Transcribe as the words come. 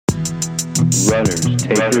Runners,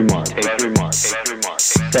 take your mark.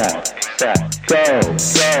 Set, go.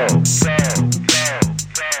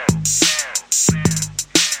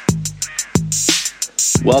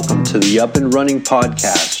 Welcome to the Up and Running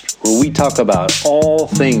Podcast, where we talk about all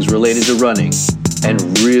things related to running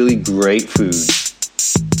and really great food.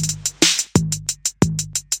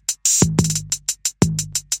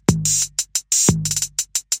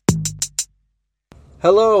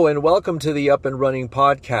 Hello and welcome to the Up and Running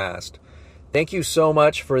Podcast. Thank you so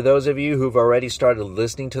much for those of you who've already started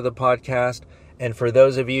listening to the podcast and for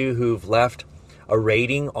those of you who've left a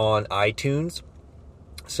rating on iTunes.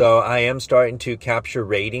 So I am starting to capture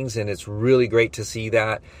ratings and it's really great to see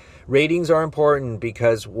that. Ratings are important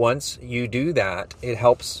because once you do that, it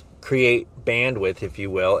helps create bandwidth, if you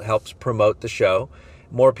will. It helps promote the show.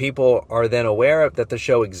 More people are then aware that the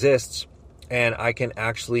show exists and I can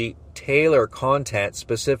actually tailor content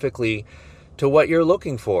specifically to what you're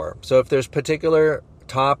looking for. So if there's particular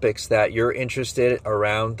topics that you're interested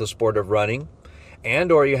around the sport of running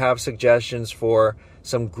and or you have suggestions for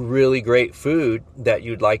some really great food that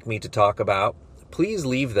you'd like me to talk about, please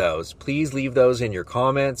leave those. Please leave those in your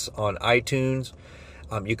comments on iTunes.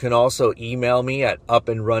 You can also email me at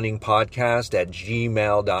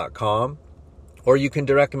upandrunningpodcast@gmail.com, or you can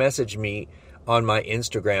direct message me on my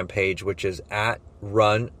Instagram page, which is at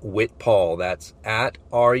runwitpaul. That's at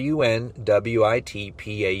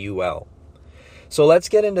RUNWITPAUL. So let's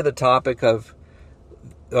get into the topic of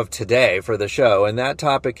today for the show, and that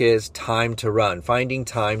topic is time to run, finding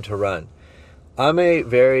time to run. I'm a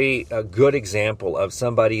very good example of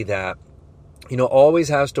somebody that, always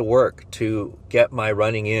has to work to get my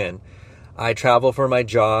running in. I travel for my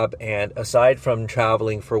job, and aside from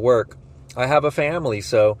traveling for work, I have a family,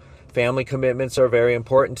 so family commitments are very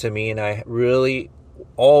important to me, and I really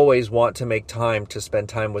always want to make time to spend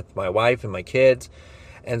time with my wife and my kids.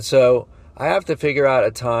 And so I have to figure out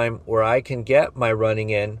a time where I can get my running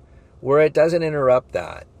in where it doesn't interrupt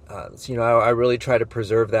that. I really try to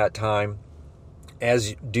preserve that time,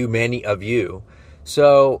 as do many of you.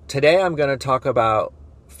 So today I'm going to talk about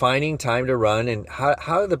finding time to run and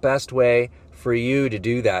how the best way for you to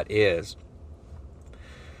do that is.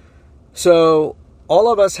 So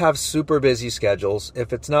all of us have super busy schedules.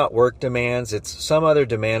 If it's not work demands, it's some other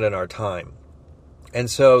demand on our time. And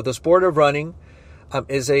so the sport of running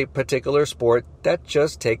is a particular sport that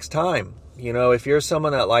just takes time. If you're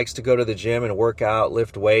someone that likes to go to the gym and work out,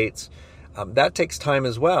 lift weights, that takes time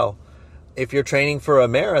as well. If you're training for a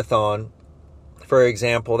marathon, for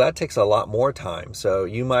example, that takes a lot more time. So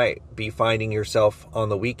you might be finding yourself on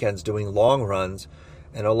the weekends doing long runs.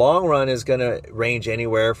 And a long run is going to range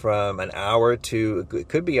anywhere from an hour to, it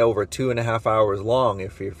could be over 2.5 hours long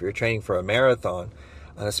if you're training for a marathon,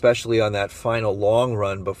 especially on that final long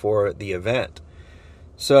run before the event.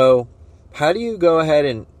 So how do you go ahead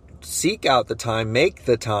and seek out the time, make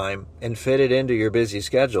the time, and fit it into your busy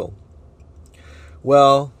schedule?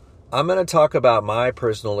 Well, I'm going to talk about my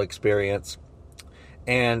personal experience.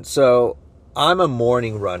 And so I'm a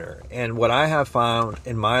morning runner, and what I have found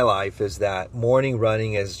in my life is that morning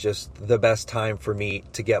running is just the best time for me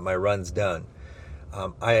to get my runs done.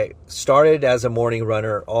 I started as a morning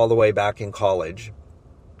runner all the way back in college,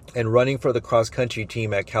 and running for the cross-country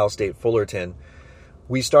team at Cal State Fullerton,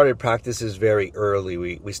 we started practices very early.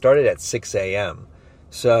 We started at 6 a.m.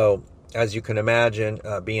 So as you can imagine,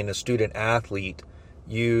 being a student athlete,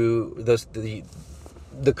 the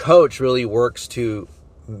coach really works to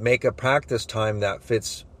make a practice time that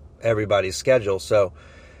fits everybody's schedule. So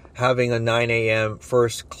having a 9 a.m.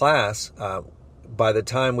 first class, by the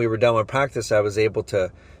time we were done with practice, I was able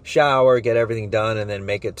to shower, get everything done, and then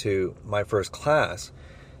make it to my first class.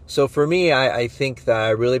 So for me, I think that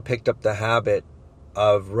I really picked up the habit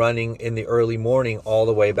of running in the early morning all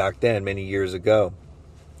the way back then, many years ago.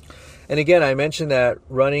 And again, I mentioned that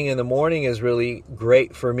running in the morning is really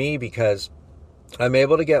great for me because I'm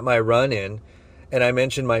able to get my run in. And I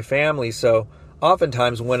mentioned my family, so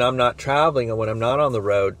oftentimes when I'm not traveling and when I'm not on the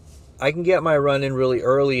road, I can get my run in really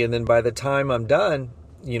early, and then by the time I'm done,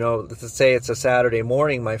 let's say it's a Saturday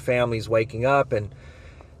morning, my family's waking up, and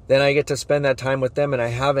then I get to spend that time with them, and I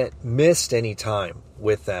haven't missed any time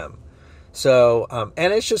with them. So,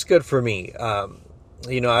 and it's just good for me.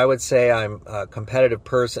 I would say I'm a competitive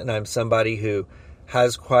person. I'm somebody who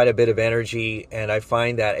has quite a bit of energy, and I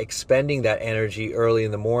find that expending that energy early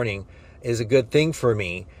in the morning is a good thing for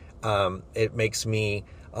me. It makes me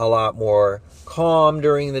a lot more calm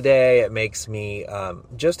during the day. It makes me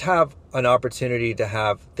just have an opportunity to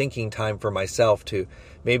have thinking time for myself to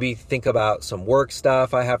maybe think about some work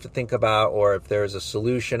stuff I have to think about, or if there's a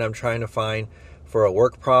solution I'm trying to find for a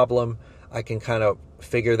work problem, I can kind of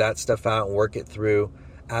figure that stuff out and work it through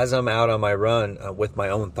as I'm out on my run with my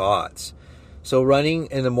own thoughts. So running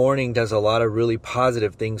in the morning does a lot of really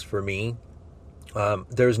positive things for me.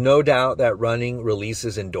 There's no doubt that running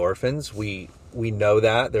releases endorphins. We know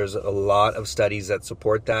that. There's a lot of studies that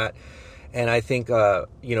support that. And I think,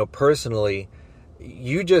 personally,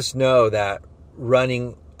 you just know that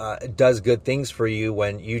running does good things for you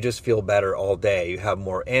when you just feel better all day. You have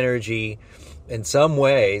more energy. In some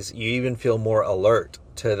ways, you even feel more alert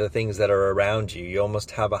to the things that are around you. You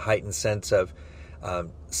almost have a heightened sense of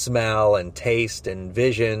smell and taste and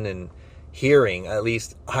vision and hearing. At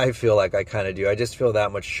least I feel like I kind of do. I just feel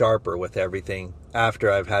that much sharper with everything after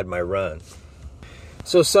I've had my run.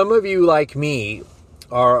 So some of you, like me,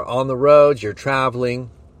 are on the roads, you're traveling,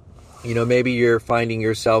 maybe you're finding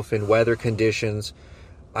yourself in weather conditions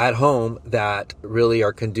at home that really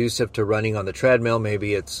are conducive to running on the treadmill.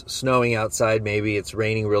 Maybe it's snowing outside, maybe it's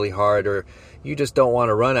raining really hard, or you just don't want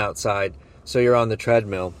to run outside, so you're on the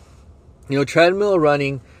treadmill. Treadmill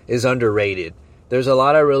running is underrated. There's a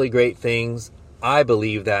lot of really great things, I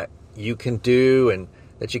believe, that you can do and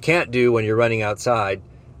that you can't do when you're running outside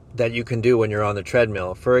that you can do when you're on the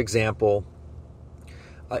treadmill. For example,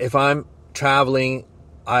 if I'm traveling,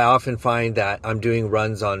 I often find that I'm doing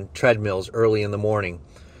runs on treadmills early in the morning.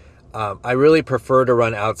 I really prefer to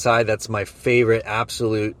run outside. That's my favorite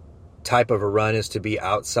absolute type of a run, is to be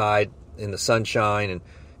outside in the sunshine and,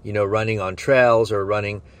 running on trails or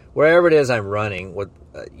running wherever it is I'm running.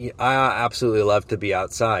 I absolutely love to be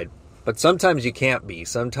outside. But sometimes you can't be.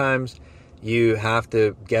 Sometimes you have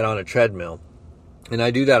to get on a treadmill. And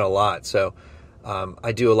I do that a lot. So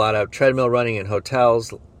I do a lot of treadmill running in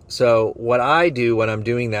hotels. So what I do when I'm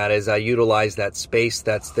doing that is I utilize that space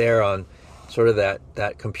that's there on sort of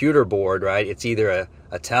that computer board, right? It's either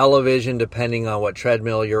a television, depending on what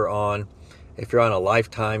treadmill you're on. If you're on a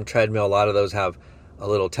Lifetime treadmill, a lot of those have a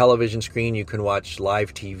little television screen. You can watch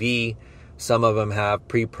live TV. Some of them have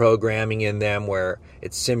pre-programming in them where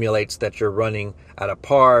it simulates that you're running at a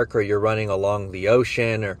park or you're running along the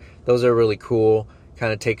ocean, or those are really cool.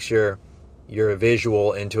 Kind of takes your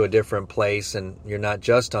visual into a different place and you're not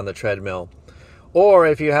just on the treadmill. Or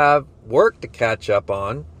if you have work to catch up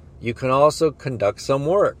on, you can also conduct some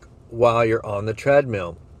work while you're on the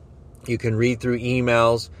treadmill. You can read through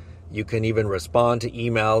emails. You can even respond to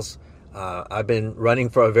emails. I've been running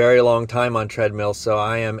for a very long time on treadmills, so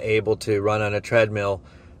I am able to run on a treadmill,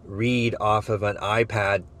 read off of an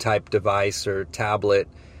iPad type device or tablet,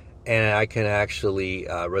 and I can actually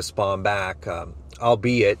respond back.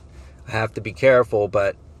 Albeit, I have to be careful,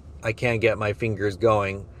 but I can get my fingers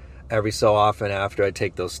going every so often after I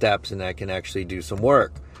take those steps, and I can actually do some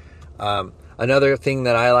work. Another thing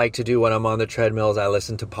that I like to do when I'm on the treadmill is I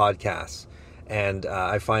listen to podcasts, and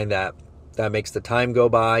I find that makes the time go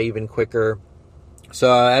by even quicker.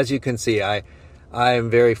 So as you can see, I am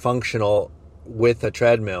very functional with a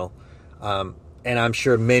treadmill, and I'm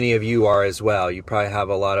sure many of you are as well. You probably have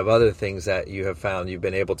a lot of other things that you have found you've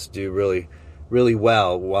been able to do really, really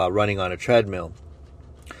well while running on a treadmill.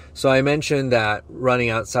 So I mentioned that running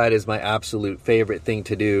outside is my absolute favorite thing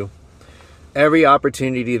to do. Every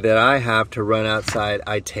opportunity that I have to run outside,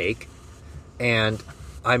 I take. And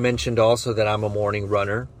I mentioned also that I'm a morning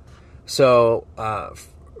runner. So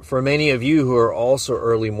for many of you who are also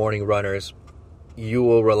early morning runners, you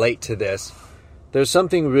will relate to this. There's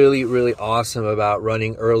something really, really awesome about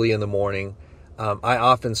running early in the morning. I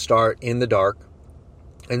often start in the dark,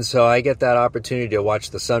 and so I get that opportunity to watch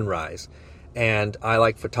the sunrise. And I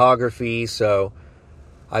like photography, so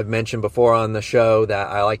I've mentioned before on the show that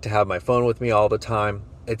I like to have my phone with me all the time.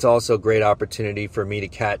 It's also a great opportunity for me to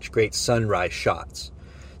catch great sunrise shots.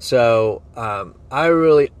 So I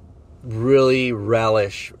really, really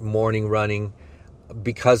relish morning running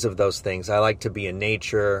because of those things. I like to be in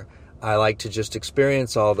nature. I like to just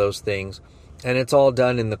experience all those things. And it's all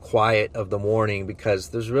done in the quiet of the morning because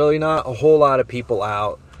there's really not a whole lot of people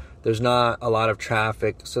out. There's not a lot of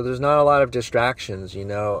traffic. So there's not a lot of distractions.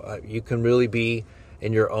 You can really be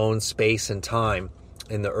in your own space and time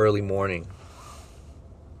in the early morning.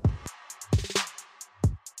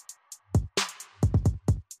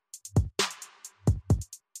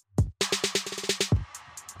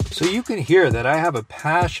 So you can hear that I have a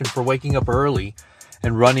passion for waking up early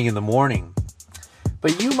and running in the morning.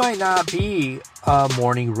 But you might not be a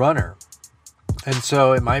morning runner. And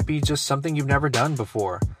so it might be just something you've never done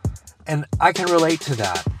before. And I can relate to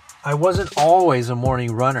that. I wasn't always a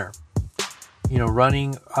morning runner.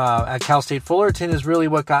 Running at Cal State Fullerton is really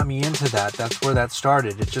what got me into that. That's where that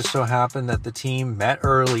started. It just so happened that the team met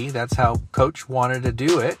early. That's how Coach wanted to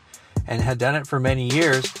do it and had done it for many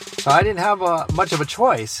years. So I didn't have much of a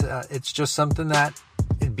choice. It's just something that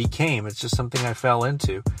became. It's just something I fell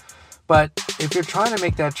into. But if you're trying to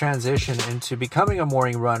make that transition into becoming a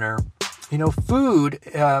morning runner, food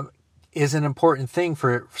is an important thing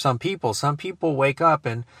for some people. Some people wake up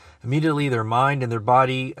and immediately their mind and their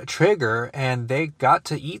body trigger and they got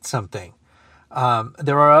to eat something.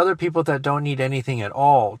 There are other people that don't need anything at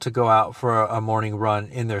all to go out for a morning run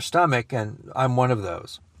in their stomach, and I'm one of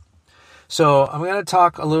those. So I'm going to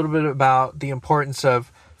talk a little bit about the importance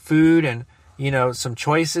of food and, some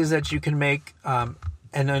choices that you can make, and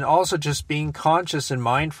then also just being conscious and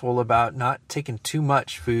mindful about not taking too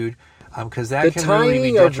much food, because that can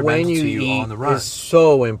really be detrimental to you on the run. Is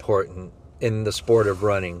so important in the sport of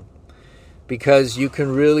running, because you can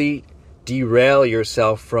really derail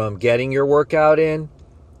yourself from getting your workout in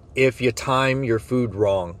if you time your food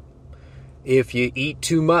wrong. If you eat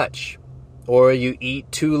too much or you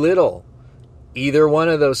eat too little, either one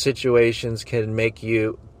of those situations can make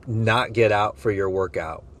you not get out for your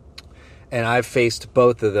workout. And I've faced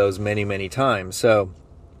both of those many, many times. So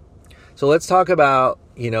let's talk about,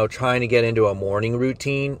 trying to get into a morning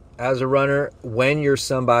routine as a runner when you're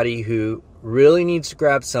somebody who really needs to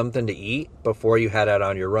grab something to eat before you head out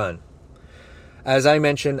on your run. As I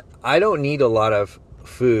mentioned, I don't need a lot of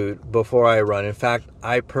food before I run. In fact,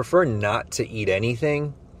 I prefer not to eat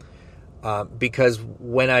anything because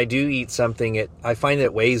when I do eat something, I find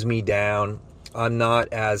it weighs me down. I'm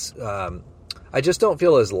not as, I just don't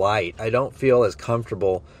feel as light. I don't feel as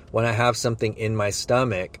comfortable when I have something in my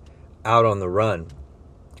stomach out on the run.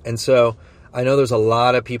 And so I know there's a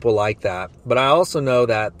lot of people like that, but I also know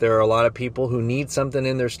that there are a lot of people who need something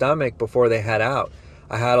in their stomach before they head out.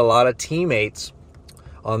 I had a lot of teammates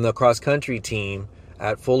on the cross-country team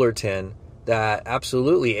at Fullerton that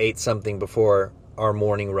absolutely ate something before our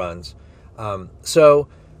morning runs. So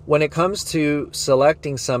when it comes to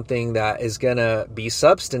selecting something that is going to be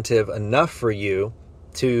substantive enough for you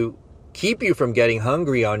to keep you from getting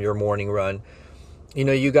hungry on your morning run,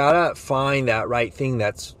 you got to find that right thing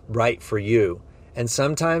that's right for you. And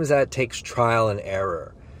sometimes that takes trial and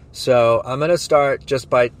error. So I'm going to start just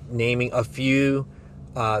by naming a few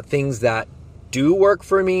things that do work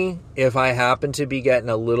for me if I happen to be getting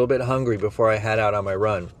a little bit hungry before I head out on my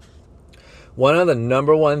run. One of the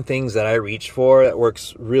number one things that I reach for that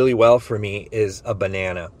works really well for me is a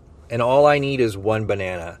banana. And all I need is one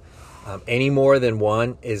banana. Any more than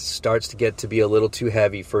one starts to get to be a little too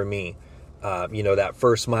heavy for me. That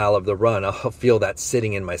first mile of the run, I'll feel that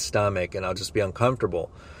sitting in my stomach and I'll just be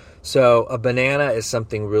uncomfortable. So a banana is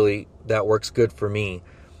something really that works good for me.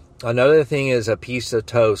 Another thing is a piece of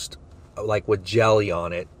toast, like with jelly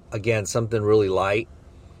on it. Again, something really light.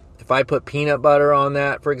 If I put peanut butter on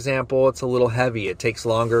that, for example, it's a little heavy. It takes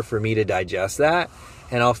longer for me to digest that,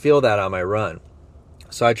 and I'll feel that on my run.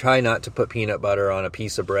 So I try not to put peanut butter on a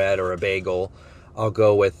piece of bread or a bagel. I'll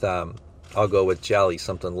go with jelly,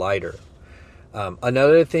 something lighter.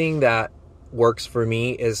 Another thing that works for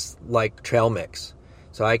me is like trail mix.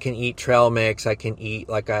 So I can eat trail mix. I can eat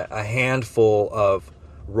like a handful of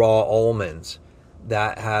raw almonds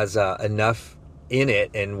that has enough in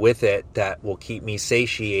it and with it that will keep me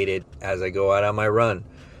satiated as I go out on my run.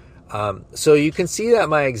 So you can see that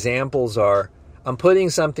my examples are, I'm putting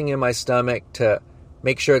something in my stomach to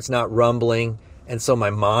make sure it's not rumbling, and so my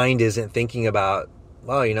mind isn't thinking about,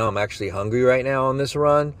 I'm actually hungry right now on this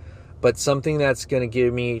run, but something that's going to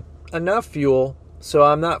give me enough fuel so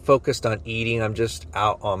I'm not focused on eating. I'm just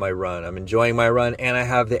out on my run. I'm enjoying my run, and I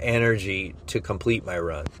have the energy to complete my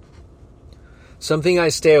run. Something I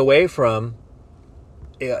stay away from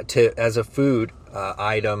as a food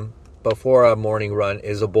item before a morning run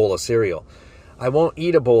is a bowl of cereal. I won't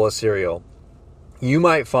eat a bowl of cereal. You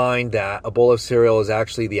might find that a bowl of cereal is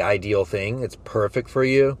actually the ideal thing. It's perfect for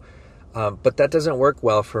you, but that doesn't work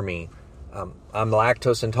well for me. I'm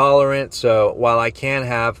lactose intolerant, so while I can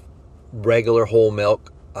have regular whole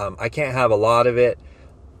milk, I can't have a lot of it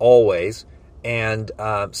always, and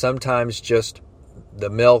sometimes just the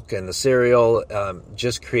milk and the cereal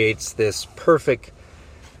just creates this perfect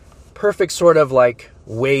sort of like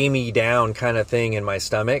weigh me down kind of thing in my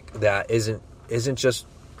stomach that isn't just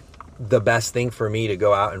the best thing for me to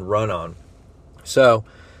go out and run on. So,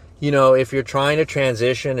 if you're trying to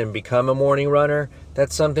transition and become a morning runner,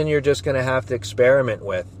 that's something you're just going to have to experiment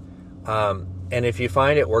with. And if you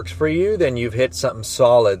find it works for you, then you've hit something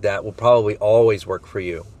solid that will probably always work for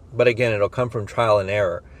you. But again, it'll come from trial and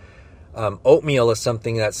error. Oatmeal is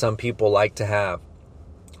something that some people like to have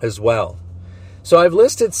as well. So I've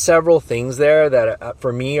listed several things there that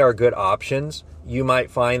for me are good options. You might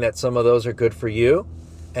find that some of those are good for you,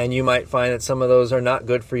 and you might find that some of those are not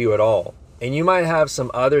good for you at all. And you might have some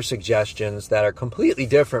other suggestions that are completely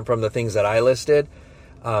different from the things that I listed.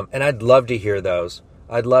 And I'd love to hear those.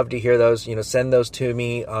 I'd love to hear those. Send those to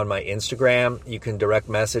me on my Instagram. You can direct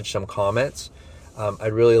message some comments.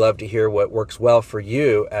 I'd really love to hear what works well for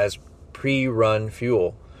you as pre-run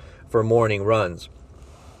fuel for morning runs.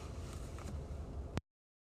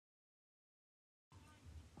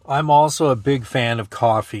 I'm also a big fan of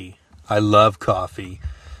coffee. I love coffee.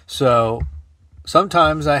 So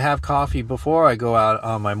sometimes I have coffee before I go out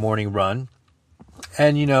on my morning run.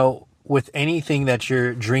 And, with anything that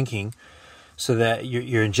you're drinking, so that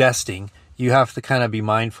you're ingesting, you have to kind of be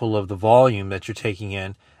mindful of the volume that you're taking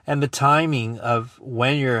in and the timing of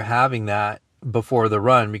when you're having that before the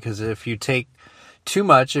run. Because if you take too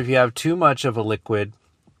much, if you have too much of a liquid,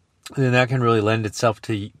 then that can really lend itself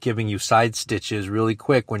to giving you side stitches really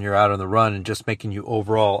quick when you're out on the run and just making you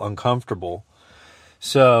overall uncomfortable.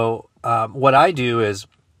 So what I do is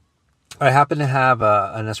I happen to have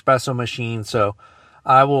an espresso machine, so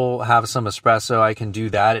I will have some espresso. I can do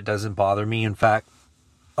that. It doesn't bother me. In fact,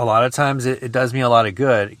 a lot of times it does me a lot of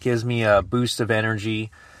good. It gives me a boost of energy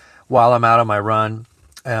while I'm out on my run.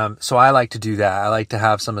 So I like to do that. I like to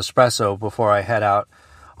have some espresso before I head out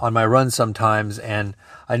on my run sometimes. And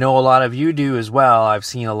I know a lot of you do as well. I've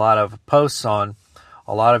seen a lot of posts on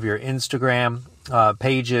a lot of your Instagram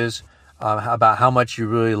pages about how much you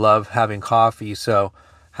really love having coffee. So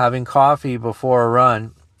having coffee before a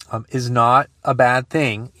run is not a bad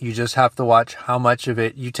thing. You just have to watch how much of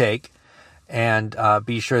it you take and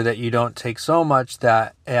be sure that you don't take so much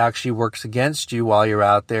that it actually works against you while you're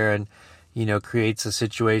out there and, creates a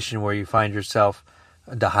situation where you find yourself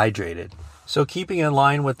dehydrated. So keeping in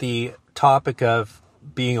line with the topic of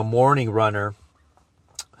being a morning runner,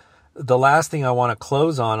 the last thing I want to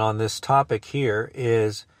close on this topic here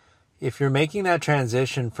is if you're making that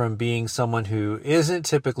transition from being someone who isn't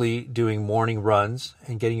typically doing morning runs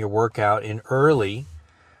and getting your workout in early,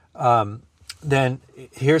 then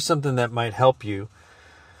here's something that might help you.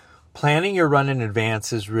 Planning your run in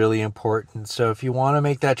advance is really important. So if you want to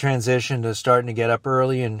make that transition to starting to get up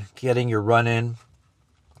early and getting your run in,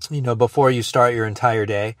 before you start your entire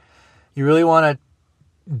day, you really want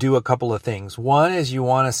to do a couple of things. One is you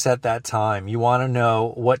want to set that time. You want to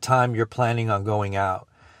know what time you're planning on going out.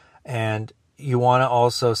 And you want to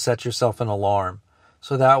also set yourself an alarm.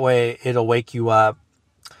 So that way it'll wake you up.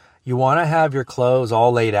 You want to have your clothes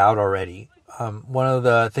all laid out already. One of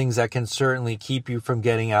the things that can certainly keep you from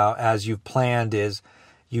getting out as you've planned is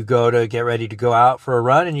you go to get ready to go out for a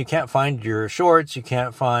run and you can't find your shorts. You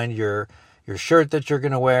can't find your shirt that you're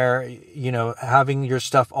going to wear. Having your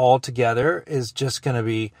stuff all together is just going to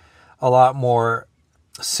be a lot more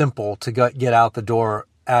simple to get out the door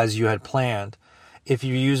as you had planned. If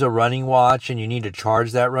you use a running watch and you need to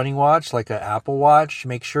charge that running watch, like an Apple Watch,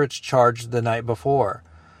 make sure it's charged the night before.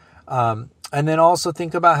 And then also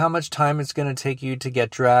think about how much time it's going to take you to get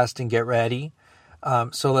dressed and get ready.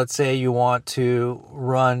 So let's say you want to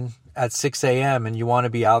run at 6 a.m. and you want to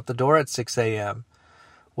be out the door at 6 a.m.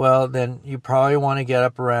 Well, then you probably want to get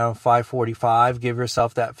up around 5:45, give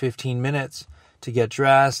yourself that 15 minutes to get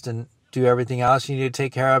dressed and do everything else you need to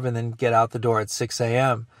take care of, and then get out the door at 6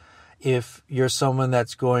 a.m. If you're someone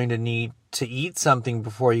that's going to need to eat something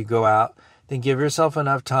before you go out, then give yourself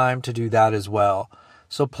enough time to do that as well.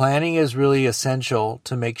 So planning is really essential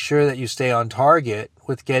to make sure that you stay on target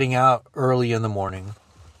with getting out early in the morning.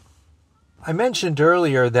 I mentioned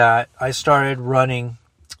earlier that I started running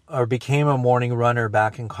or became a morning runner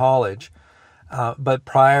back in college. But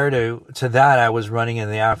prior to that, I was running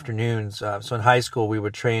in the afternoons. So in high school, we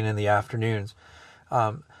would train in the afternoons.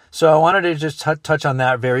 So I wanted to just touch on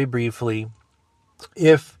that very briefly.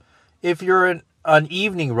 If you're an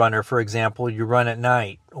evening runner, for example, you run at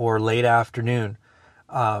night or late afternoon,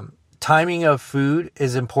 timing of food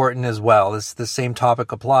is important as well. The same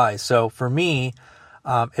topic applies. So for me,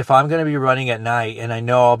 if I'm going to be running at night and I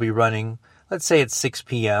know I'll be running, let's say it's 6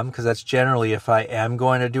 p.m., because that's generally if I am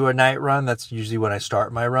going to do a night run, that's usually when I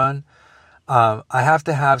start my run. I have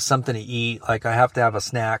to have something to eat. Like I have to have a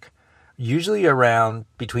snack, usually around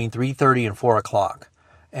between 3:30 and 4 o'clock.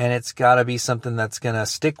 And it's got to be something that's going to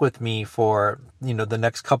stick with me for, the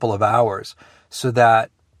next couple of hours, so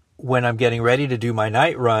that when I'm getting ready to do my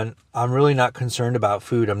night run, I'm really not concerned about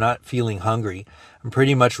food. I'm not feeling hungry. I'm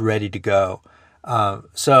pretty much ready to go.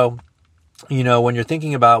 So, when you're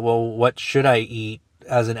thinking about, well, what should I eat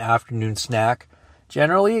as an afternoon snack?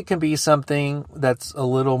 Generally, it can be something that's a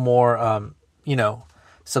little more,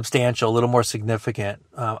 substantial, a little more significant.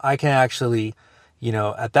 I can actually,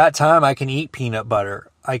 at that time, I can eat peanut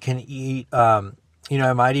butter. I can eat, I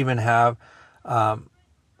might even have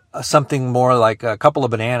something more like a couple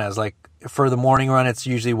of bananas. Like for the morning run, it's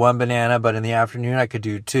usually one banana, but in the afternoon, I could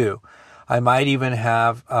do two. I might even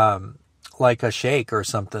have like a shake or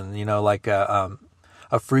something, like a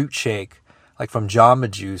fruit shake, like from Jamba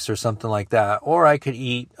Juice or something like that. Or I could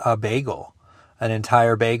eat a bagel. An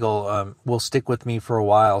entire bagel will stick with me for a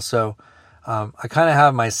while. So I kind of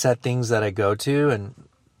have my set things that I go to, and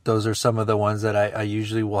those are some of the ones that I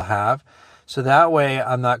usually will have. So that way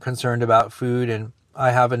I'm not concerned about food, and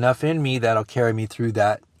I have enough in me that'll carry me through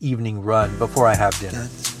that evening run before I have dinner.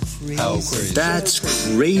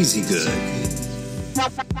 That's crazy good.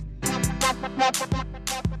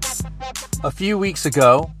 A few weeks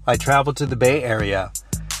ago, I traveled to the Bay Area,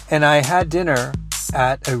 and I had dinner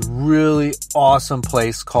at a really awesome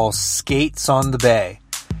place called Skates on the Bay.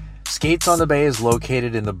 Skates on the Bay is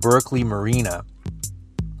located in the Berkeley Marina.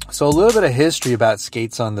 So a little bit of history about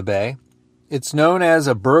Skates on the Bay. It's known as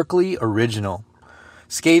a Berkeley original.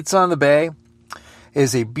 Skates on the Bay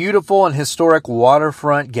is a beautiful and historic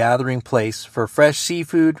waterfront gathering place for fresh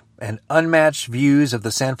seafood and unmatched views of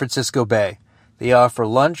the San Francisco Bay. They offer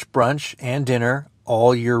lunch, brunch, and dinner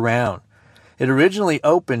all year round. It originally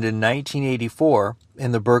opened in 1984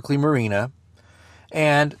 in the Berkeley Marina,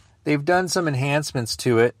 and they've done some enhancements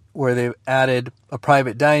to it where they've added a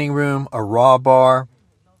private dining room, a raw bar,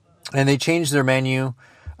 and they changed their menu.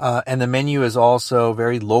 And the menu is also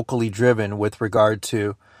very locally driven with regard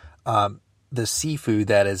to the seafood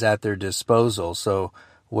that is at their disposal, so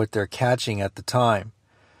what they're catching at the time.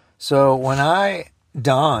 So when I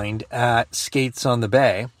dined at Skates on the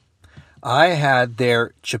Bay, I had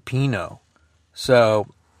their cioppino. So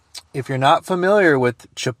if you're not familiar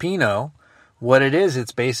with cioppino, what it is,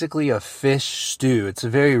 it's basically a fish stew. It's a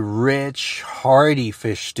very rich, hearty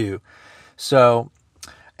fish stew. So,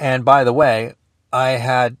 and by the way, I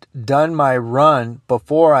had done my run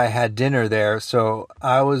before I had dinner there, so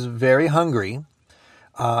I was very hungry.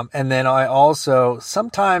 And then I also,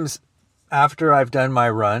 sometimes after I've done my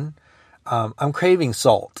run, I'm craving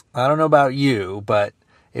salt. I don't know about you, but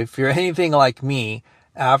if you're anything like me,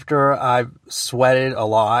 after I've sweated a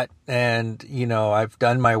lot and, I've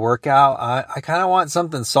done my workout, I kind of want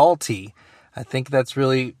something salty. I think that's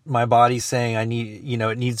really my body saying I need,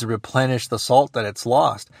 it needs to replenish the salt that it's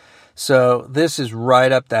lost. So this is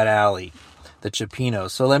right up that alley, the cioppino.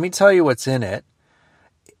 So let me tell you what's in it.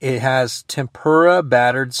 It has tempura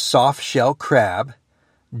battered soft shell crab,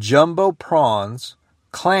 jumbo prawns,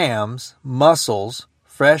 clams, mussels,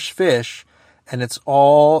 fresh fish, and it's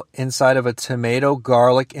all inside of a tomato,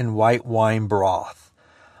 garlic, and white wine broth.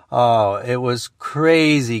 Oh, it was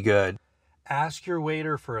crazy good. Ask your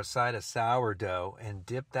waiter for a side of sourdough and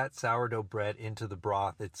dip that sourdough bread into the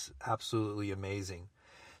broth. It's absolutely amazing.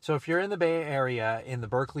 So if you're in the Bay Area, in the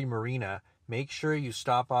Berkeley Marina, make sure you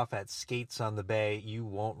stop off at Skates on the Bay. You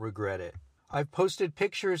won't regret it. I've posted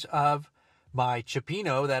pictures of my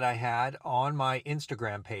cioppino that I had on my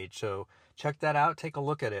Instagram page. So check that out. Take a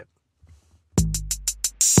look at it.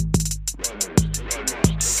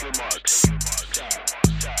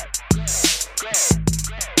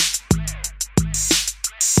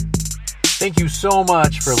 Thank you so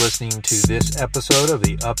much for listening to this episode of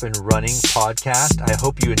the Up and Running podcast. I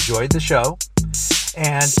hope you enjoyed the show.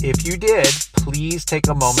 And if you did, please take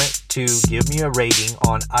a moment to give me a rating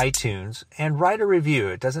on iTunes and write a review.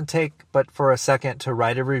 It doesn't take but for a second to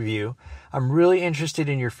write a review. I'm really interested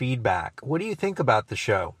in your feedback. What do you think about the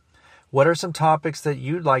show? What are some topics that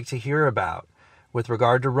you'd like to hear about with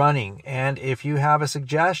regard to running? And if you have a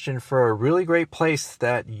suggestion for a really great place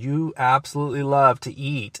that you absolutely love to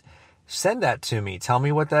eat, send that to me. Tell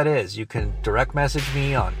me what that is. You can direct message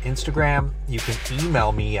me on Instagram. You can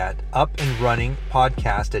email me at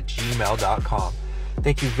upandrunningpodcast@gmail.com.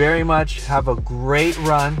 Thank you very much. Have a great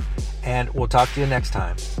run, and we'll talk to you next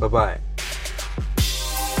time. Bye-bye.